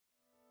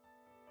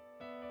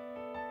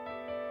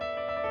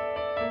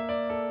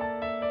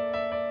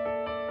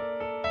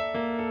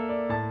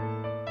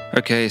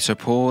Okay, so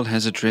Paul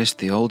has addressed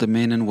the older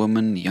men and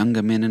women,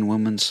 younger men and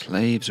women,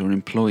 slaves or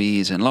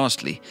employees, and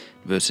lastly,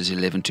 verses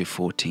 11 to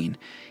 14,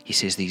 he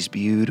says these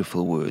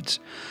beautiful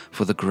words,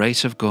 "For the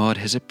grace of God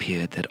has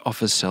appeared that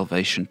offers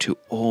salvation to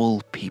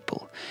all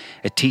people.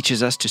 It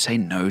teaches us to say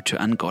no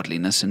to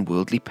ungodliness and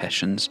worldly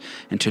passions,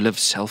 and to live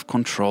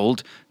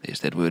self-controlled," there's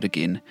that word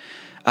again,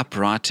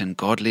 "upright and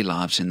godly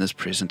lives in this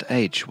present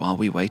age, while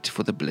we wait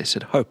for the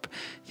blessed hope,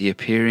 the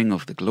appearing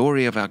of the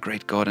glory of our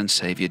great God and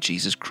Saviour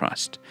Jesus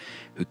Christ,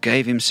 who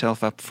gave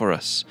himself up for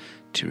us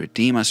to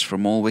redeem us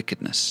from all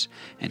wickedness,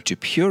 and to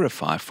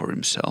purify for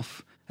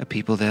himself a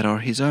people that are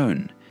his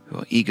own, who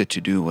are eager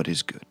to do what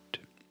is good."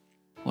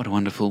 What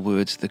wonderful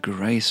words. The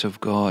grace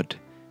of God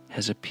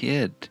has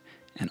appeared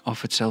and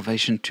offered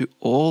salvation to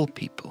all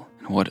people.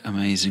 And what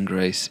amazing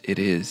grace it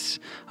is.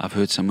 I've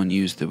heard someone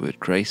use the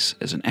word grace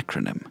as an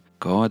acronym.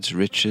 God's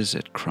riches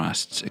at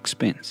Christ's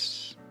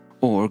expense,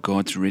 or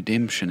God's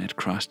redemption at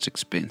Christ's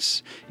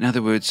expense. In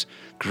other words,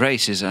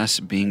 grace is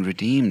us being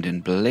redeemed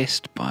and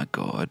blessed by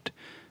God,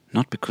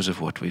 not because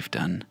of what we've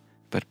done,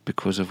 but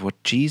because of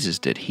what Jesus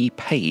did. He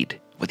paid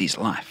with his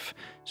life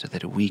so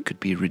that we could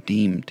be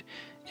redeemed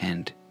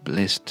and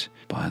blessed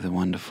by the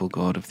wonderful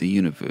God of the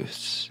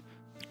universe.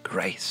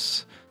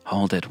 Grace.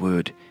 Hold that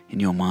word in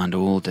your mind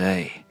all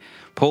day.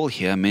 Paul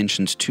here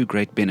mentions two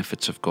great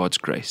benefits of God's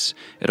grace.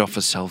 It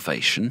offers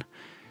salvation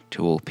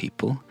to all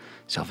people,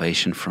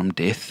 salvation from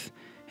death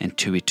and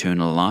to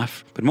eternal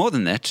life. But more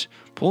than that,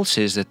 Paul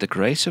says that the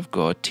grace of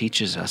God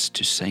teaches us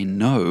to say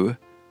no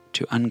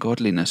to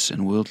ungodliness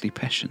and worldly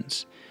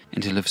passions,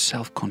 and to live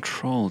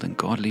self-controlled and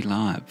godly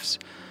lives.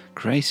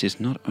 Grace is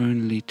not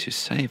only to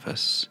save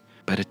us,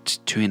 but it's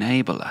to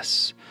enable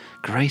us.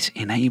 Grace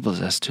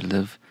enables us to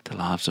live the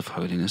lives of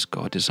holiness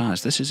God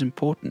desires. This is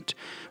important.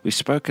 We've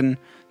spoken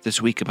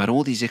this week about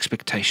all these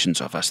expectations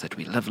of us, that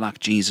we live like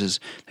Jesus,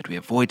 that we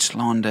avoid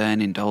slander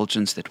and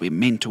indulgence, that we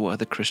mentor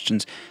other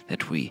Christians,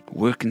 that we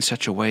work in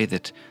such a way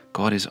that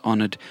God is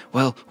honored.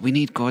 Well, we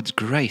need God's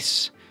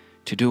grace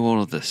to do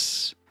all of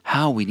this.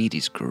 How we need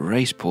his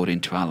grace poured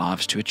into our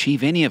lives to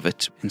achieve any of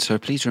it. And so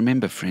please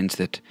remember, friends,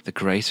 that the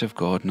grace of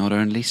God not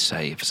only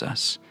saves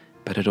us,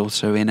 but it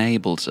also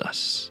enables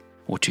us.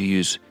 Or to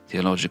use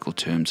theological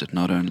terms, it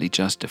not only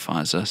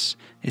justifies us,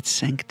 it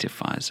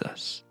sanctifies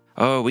us.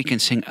 Oh, we can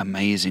sing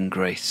Amazing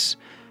Grace.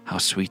 How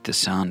sweet the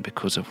sound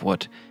because of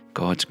what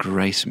God's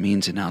grace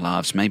means in our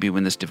lives. Maybe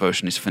when this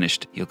devotion is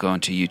finished, you'll go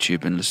onto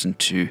YouTube and listen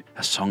to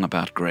a song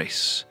about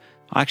grace.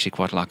 I actually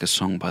quite like a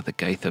song by the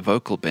Gaither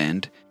Vocal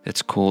Band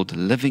that's called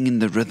Living in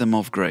the Rhythm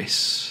of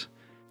Grace.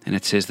 And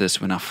it says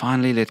this: "When I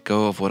finally let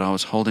go of what I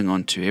was holding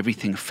on to,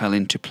 everything fell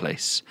into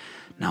place.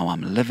 Now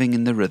I'm living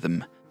in the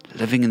rhythm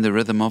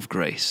of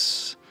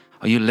grace."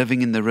 Are you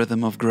living in the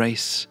rhythm of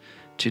grace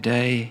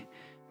today?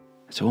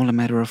 It's all a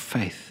matter of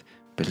faith.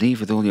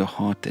 Believe with all your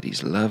heart that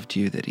he's loved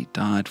you, that he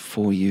died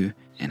for you,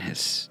 and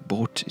has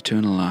bought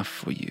eternal life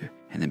for you.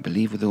 And then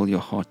believe with all your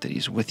heart that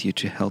he's with you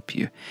to help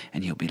you,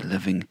 and you'll be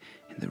living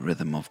in the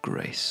rhythm of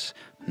grace,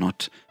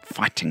 not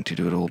fighting to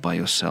do it all by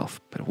yourself,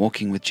 but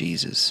walking with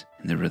Jesus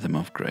in the rhythm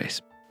of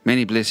grace.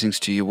 Many blessings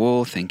to you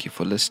all. Thank you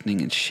for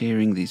listening and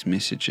sharing these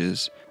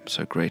messages. I'm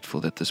so grateful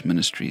that this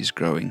ministry is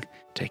growing.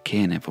 Take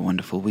care and have a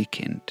wonderful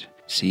weekend.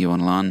 See you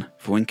online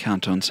for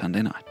Encounter on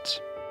Sunday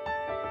night.